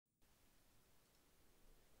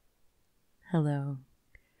Hello.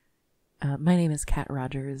 My name is Kat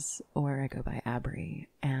Rogers, or I go by Abri,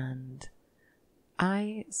 and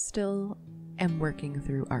I still am working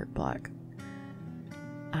through art block.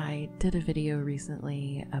 I did a video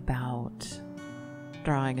recently about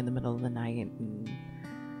drawing in the middle of the night and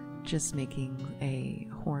just making a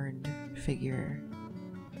horned figure,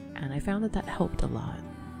 and I found that helped a lot.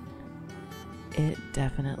 It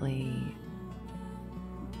definitely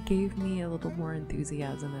gave me a little more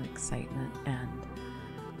enthusiasm and excitement, and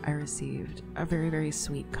I received a very, very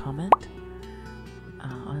sweet comment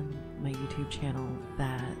on my YouTube channel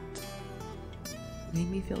that made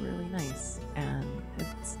me feel really nice, and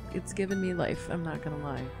it's given me life, I'm not gonna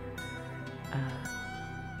lie.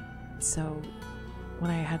 So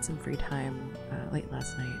when I had some free time late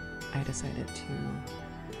last night, I decided to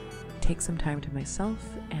take some time to myself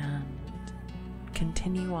and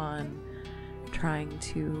continue on trying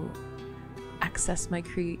to access my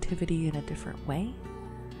creativity in a different way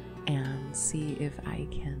and see if I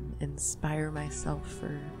can inspire myself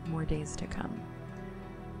for more days to come.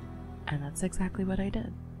 And that's exactly what I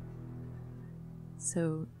did.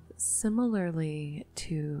 So similarly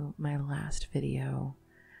to my last video,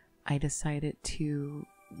 I decided to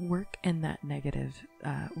work in that negative,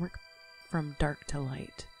 work from dark to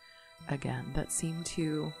light again. That seemed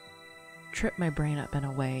to trip my brain up in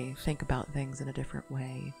a way, think about things in a different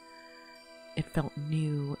way. It felt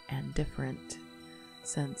new and different,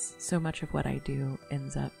 since so much of what I do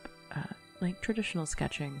ends up like traditional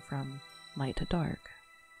sketching from light to dark.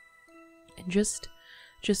 And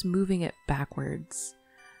just moving it backwards,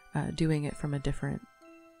 doing it from a different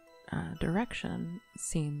direction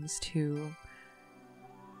seems to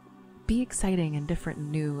be exciting and different and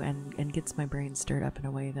new, and gets my brain stirred up in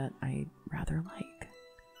a way that I rather like.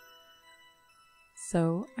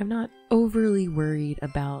 So I'm not overly worried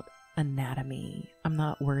about anatomy. I'm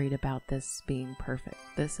not worried about this being perfect.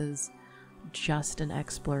 This is just an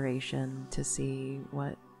exploration to see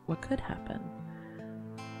what could happen.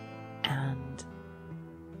 And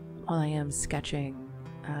while I am sketching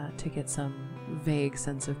to get some vague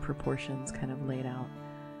sense of proportions kind of laid out,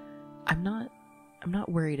 I'm not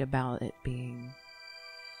worried about it being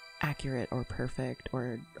accurate or perfect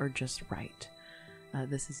or just right.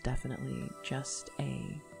 This is definitely just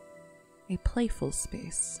a playful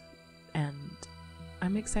space, and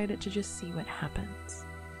I'm excited to just see what happens.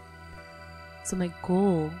 So my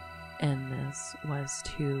goal in this was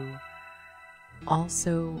to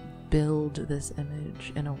also build this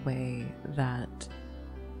image in a way that,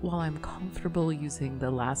 while I'm comfortable using the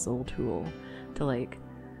lasso tool to like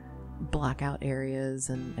block out areas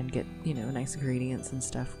and get, you know, nice gradients and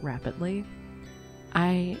stuff rapidly,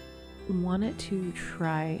 I wanted to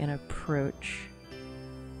try and approach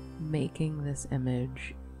making this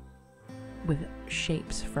image with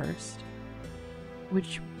shapes first,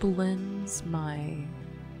 which blends my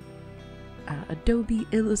Adobe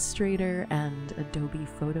Illustrator and Adobe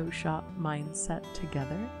Photoshop mindset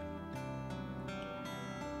together.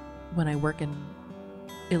 When I work in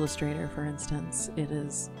Illustrator, for instance, it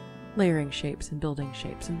is layering shapes and building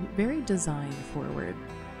shapes and very design forward.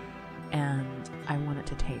 And I wanted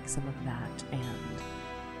to take some of that and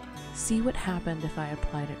see what happened if I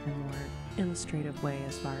applied it in a more illustrative way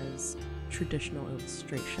as far as traditional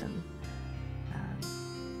illustration.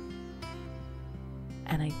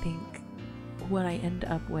 And I think what I end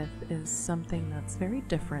up with is something that's very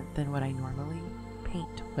different than what I normally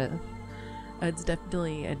paint with. It's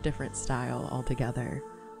definitely a different style altogether,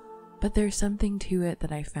 but there's something to it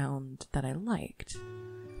that I found that I liked,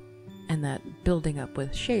 and that building up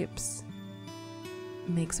with shapes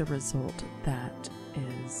makes a result that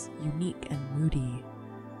is unique and moody,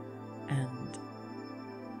 and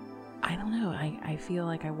I don't know, I feel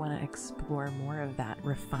like I want to explore more of that,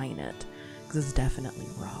 refine it, because it's definitely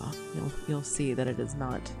raw. You'll see that it is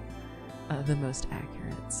not the most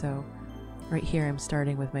accurate. So right here I'm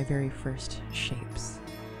starting with my very first shapes,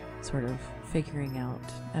 sort of figuring out,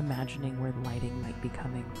 imagining where the lighting might be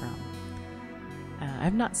coming from.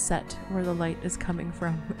 I've not set where the light is coming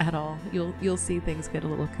from at all. You'll see things get a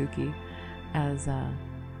little kooky as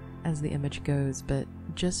the image goes, but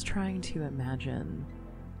just trying to imagine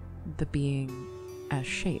the being as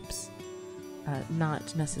shapes,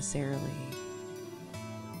 not necessarily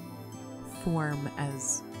form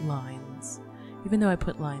as lines. Even though I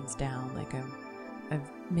put lines down, like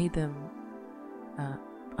I've made them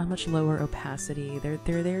a much lower opacity.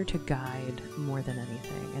 They're there to guide more than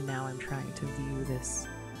anything, and now I'm trying to view this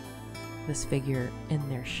figure in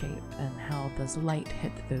their shape, and how does light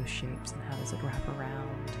hit those shapes, and how does it wrap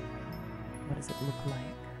around? What does it look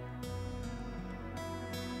like?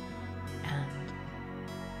 And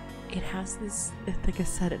it has this, like I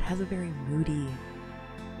said, it has a very moody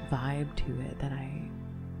vibe to it that I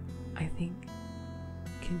think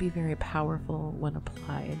can be very powerful when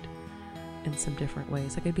applied in some different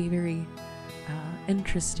ways. Like, it'd be very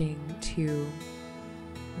interesting to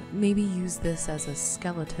maybe use this as a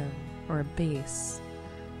skeleton or a base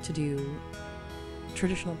to do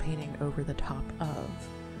traditional painting over the top of.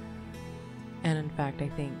 And in fact, I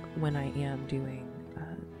think when I am doing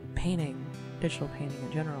painting, digital painting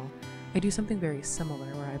in general, I do something very similar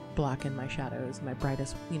where I block in my shadows, my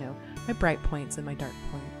brightest, my bright points and my dark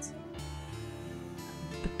points.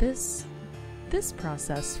 But this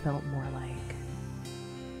process felt more like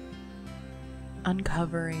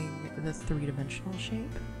uncovering the three-dimensional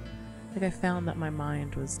shape. Like, I found that my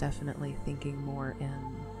mind was definitely thinking more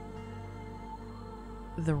in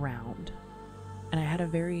the round. And I had a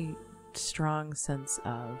very strong sense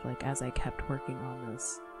of, like, as I kept working on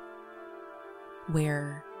this,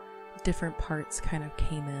 where different parts kind of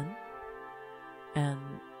came in and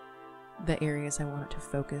the areas I wanted to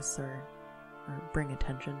focus or bring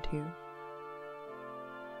attention to.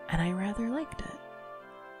 And I rather liked it.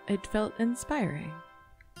 It felt inspiring.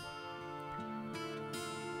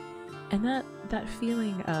 And that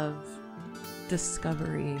feeling of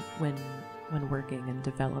discovery when working and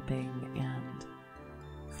developing and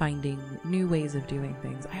finding new ways of doing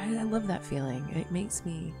things, I love that feeling. It makes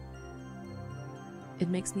me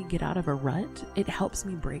get out of a rut. It helps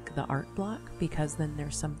me break the art block, because then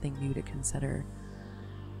there's something new to consider.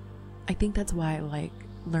 I think that's why I like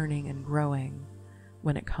learning and growing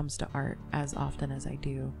when it comes to art as often as I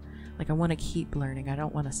do. Like, I want to keep learning. I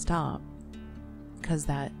don't want to stop, because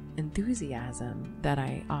that enthusiasm that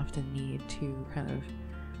I often need to kind of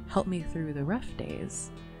help me through the rough days,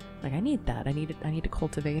 like, I need that. I need to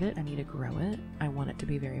cultivate it. I need to grow it. I want it to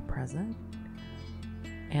be very present.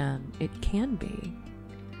 And it can be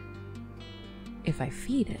if I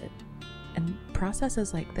feed it. And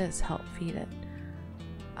processes like this help feed it.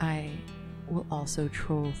 I will also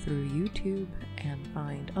troll through YouTube and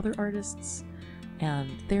find other artists and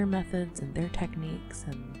their methods and their techniques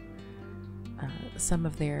and some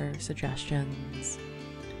of their suggestions.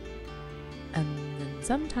 And then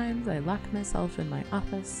sometimes I lock myself in my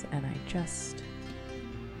office and I just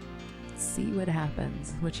see what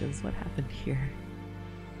happens, which is what happened here.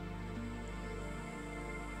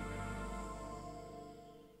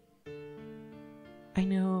 I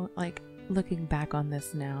know, like, looking back on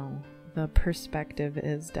this now, the perspective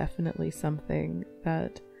is definitely something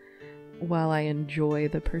that, while I enjoy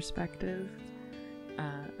the perspective,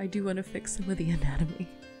 I do want to fix some of the anatomy.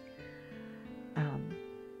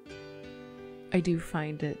 I do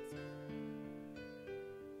find it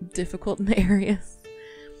difficult in the areas,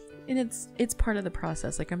 and it's part of the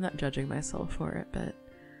process. Like, I'm not judging myself for it, but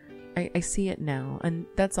I see it now, and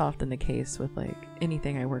that's often the case with, like,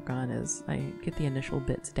 anything I work on. Is I get the initial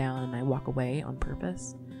bits down and I walk away on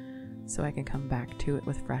purpose so I can come back to it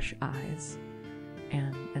with fresh eyes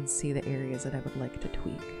and see the areas that I would like to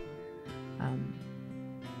tweak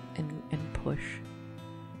and push.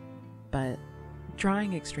 But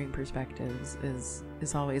drawing extreme perspectives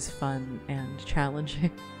is always fun and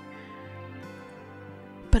challenging.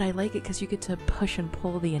 But I like it because you get to push and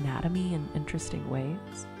pull the anatomy in interesting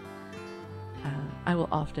ways. I will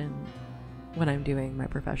often, when I'm doing my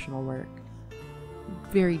professional work,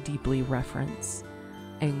 very deeply reference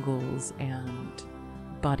angles and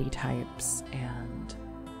body types and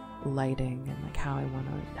lighting and, like, how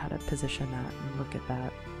to position that and look at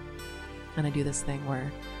that. And I do this thing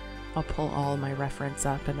where I'll pull all my reference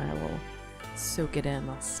up and I will soak it in.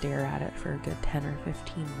 I'll stare at it for a good 10 or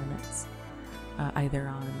 15 minutes, either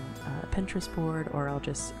on a Pinterest board, or I'll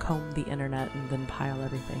just comb the internet and then pile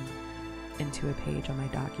everything into a page on my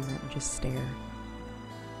document and just stare.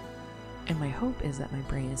 And my hope is that my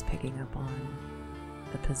brain is picking up on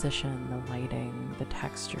the position, the lighting, the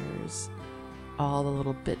textures, all the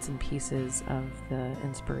little bits and pieces of the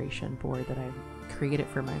inspiration board that I've created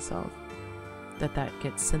for myself, that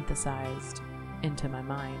gets synthesized into my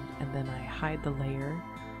mind, and then I hide the layer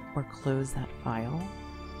or close that file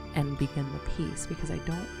and begin the piece, because I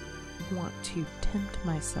don't want to tempt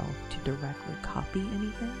myself to directly copy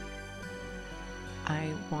anything.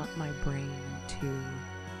 I want my brain to,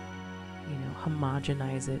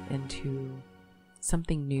 homogenize it into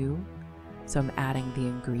something new. So I'm adding the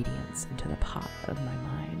ingredients into the pot of my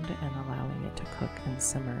mind and allowing it to cook and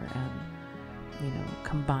simmer and,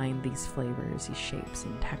 combine these flavors, these shapes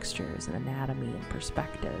and textures and anatomy and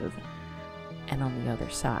perspective. And on the other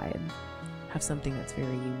side, have something that's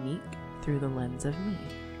very unique through the lens of me.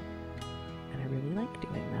 And I really like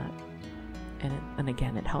doing that. And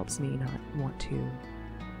again, it helps me not want to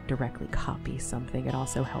directly copy something. It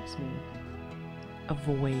also helps me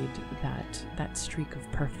avoid that streak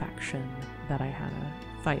of perfection that I had to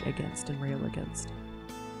fight against and rail against.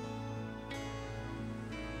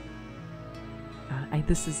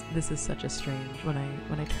 This is such a strange, when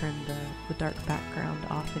I turn the dark background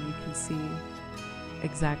off and you can see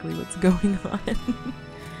exactly what's going on.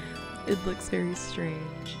 It looks very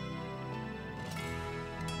strange,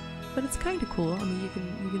 but it's kind of cool. I mean,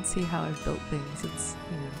 you can see how I've built things. It's,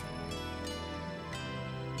 you know,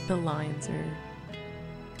 the lines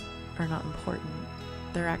are not important.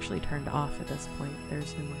 They're actually turned off at this point.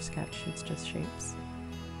 There's no more sketch, it's just shapes.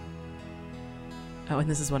 Oh, and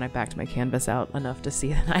this is when I backed my canvas out enough to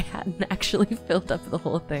see that I hadn't actually filled up the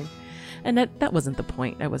whole thing. And that wasn't the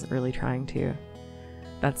point. I wasn't really trying to.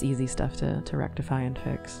 That's easy stuff to rectify and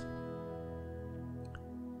fix.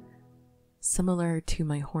 Similar to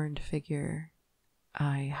my horned figure,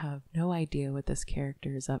 I have no idea what this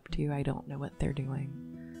character is up to. I don't know what they're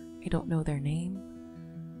doing. I don't know their name.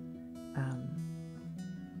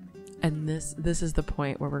 And this is the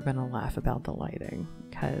point where we're gonna laugh about the lighting,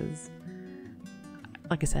 because,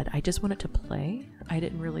 like I said, I just want it to play. I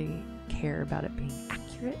didn't really care about it being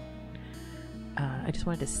accurate. I just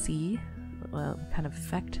wanted to see what kind of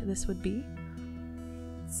effect this would be.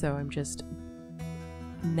 So I'm just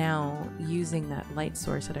now using that light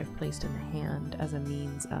source that I've placed in the hand as a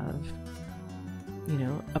means of, you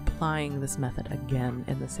know, applying this method again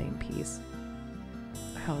in the same piece.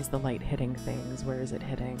 How is the light hitting things? Where is it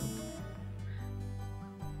hitting?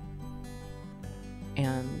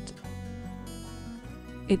 And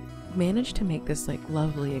it managed to make this like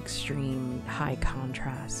lovely, extreme, high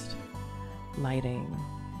contrast lighting.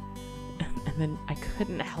 And then I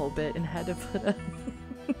couldn't help it and had to put a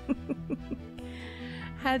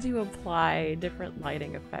had to apply different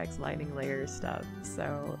lighting effects, lighting layers stuff.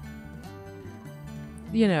 So,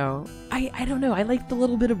 you know, I don't know. I liked the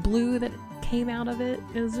little bit of blue that came out of it.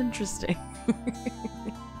 It was interesting.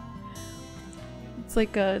 It's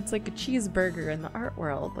like a cheeseburger in the art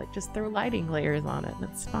world. Like, just throw lighting layers on it and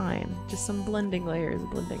it's fine. Just some blending layers,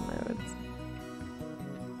 blending modes.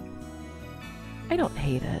 I don't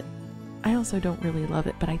hate it. I also don't really love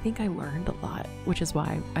it, but I think I learned a lot, which is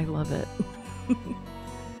why I love it.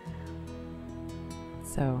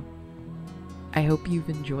 So, I hope you've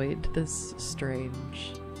enjoyed this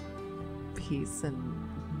strange piece and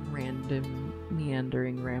random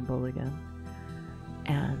meandering ramble again.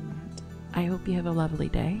 And I hope you have a lovely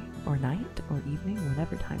day, or night, or evening,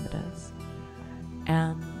 whatever time it is.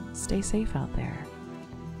 And stay safe out there.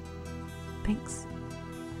 Thanks.